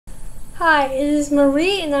Hi, it is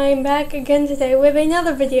Marie and I am back again today with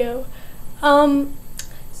another video.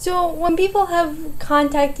 So when people have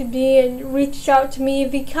contacted me and reached out to me,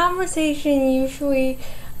 the conversation usually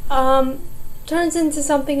turns into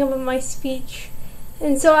something about my speech.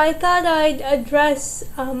 And so I thought I'd address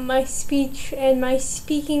my speech and my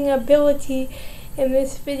speaking ability in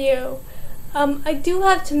this video. I do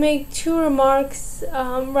have to make two remarks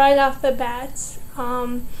right off the bat.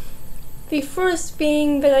 The first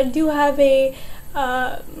being that I do have a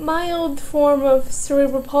mild form of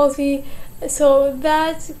cerebral palsy, so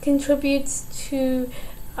that contributes to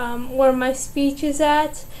where my speech is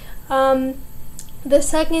at. The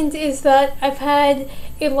second is that I've had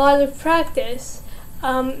a lot of practice.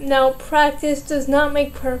 Now, practice does not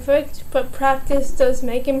make perfect, but practice does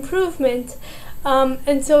make improvement.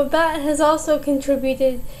 And so that has also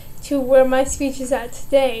contributed to where my speech is at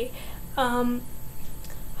today.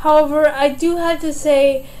 However, I do have to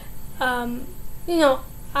say, I do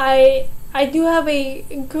have a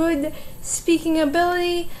good speaking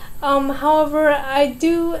ability. However, I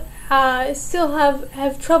do still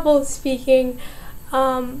have trouble speaking.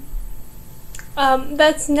 That's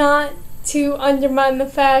not to undermine the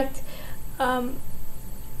fact that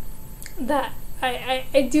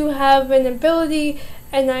I do have an ability,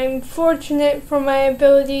 and I'm fortunate for my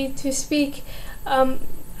ability to speak.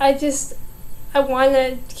 I want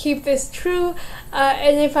to keep this true,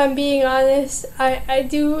 and if I'm being honest, I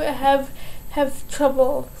do have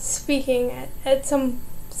trouble speaking at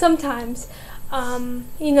sometimes.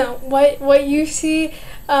 What you see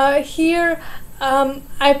here,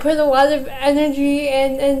 I put a lot of energy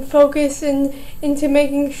and focus into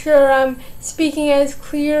making sure I'm speaking as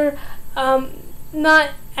clear,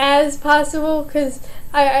 not as possible, because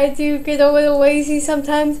I do get a little lazy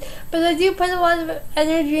sometimes, but I do put a lot of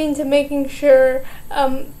energy into making sure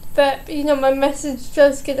that my message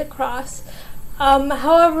does get across.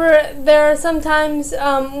 However, there are some times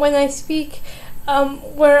when I speak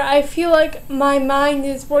where I feel like my mind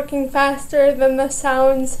is working faster than the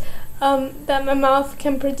sounds that my mouth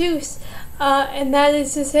can produce. And that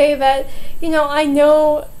is to say that, I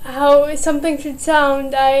know how something should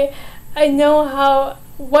sound. I know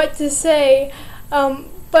what to say,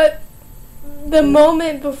 but the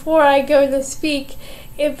moment before I go to speak,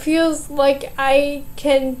 it feels like I'm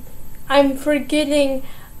forgetting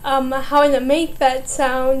how to make that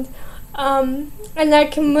sound, and I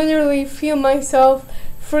can literally feel myself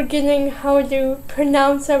forgetting how to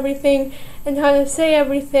pronounce everything and how to say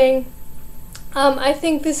everything. I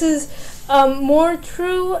think this is more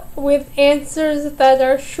true with answers that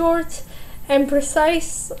are short and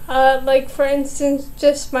precise, like for instance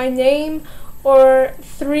just my name or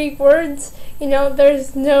 3 words.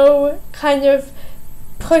 There's no kind of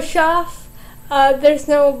push off, there's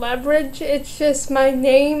no leverage, it's just my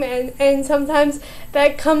name, and sometimes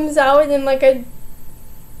that comes out in like a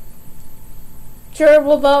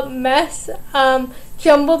jumbled up mess,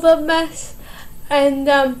 and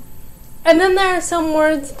then there are some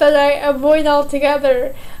words that I avoid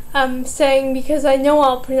altogether saying, because I know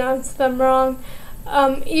I'll pronounce them wrong,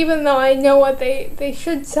 even though I know what they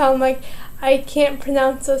should sound like. I can't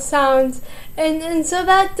pronounce those sounds, and so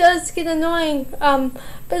that does get annoying. But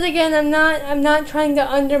again, I'm not trying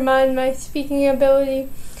to undermine my speaking ability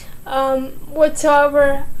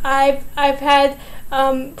whatsoever. I've had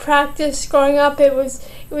practice growing up. It was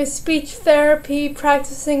speech therapy,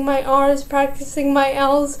 practicing my R's, practicing my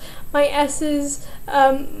L's, my S's,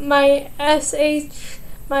 my SH,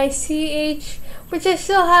 my CH, which I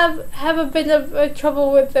still have a bit of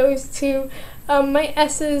trouble with those two. My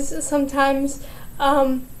S's sometimes.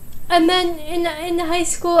 And then in high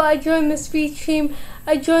school, I joined the speech team.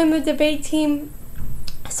 I joined the debate team.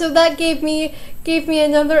 So that gave me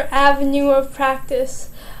another avenue of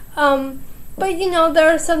practice. But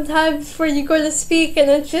there are some times where you go to speak and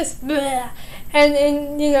it's just bleh,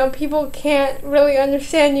 and people can't really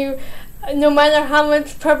understand you. No matter how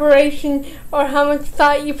much preparation or how much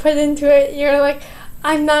thought you put into it, you're like,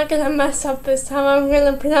 I'm not gonna mess up this time, I'm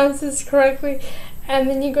gonna pronounce this correctly, and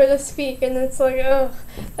then you go to speak and it's like, ugh,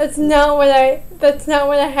 that's not what I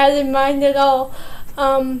had in mind at all.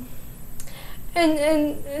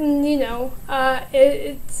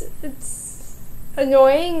 It's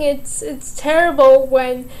annoying, it's terrible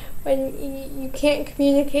when you can't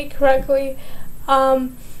communicate correctly,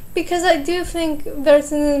 because I do think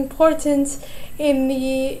there's an importance in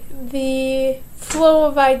the flow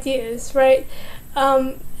of ideas, right?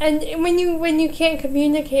 And when you can't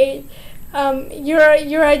communicate,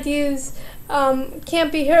 your ideas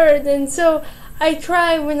can't be heard, and so I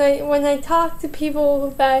try when I talk to people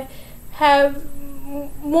that have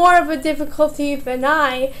more of a difficulty than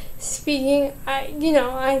I speaking,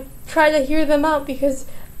 I try to hear them out because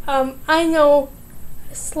I know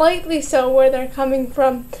slightly so where they're coming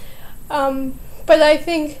from. But I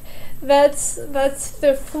think that's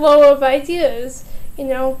the flow of ideas,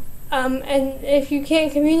 and if you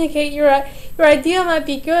can't communicate, your idea might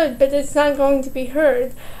be good, but it's not going to be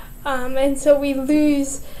heard, and so we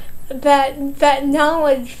lose that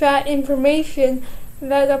knowledge, that information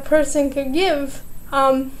that a person could give.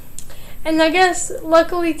 And I guess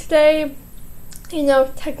luckily today,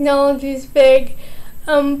 technology is big,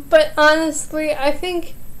 but honestly, I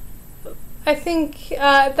think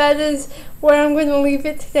that is where I'm going to leave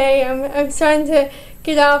it today. I'm starting to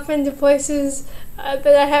get off into places that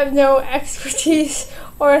I have no expertise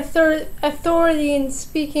or authority in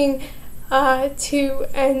speaking to,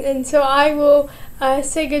 and so I will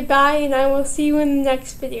say goodbye, and I will see you in the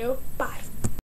next video. Bye.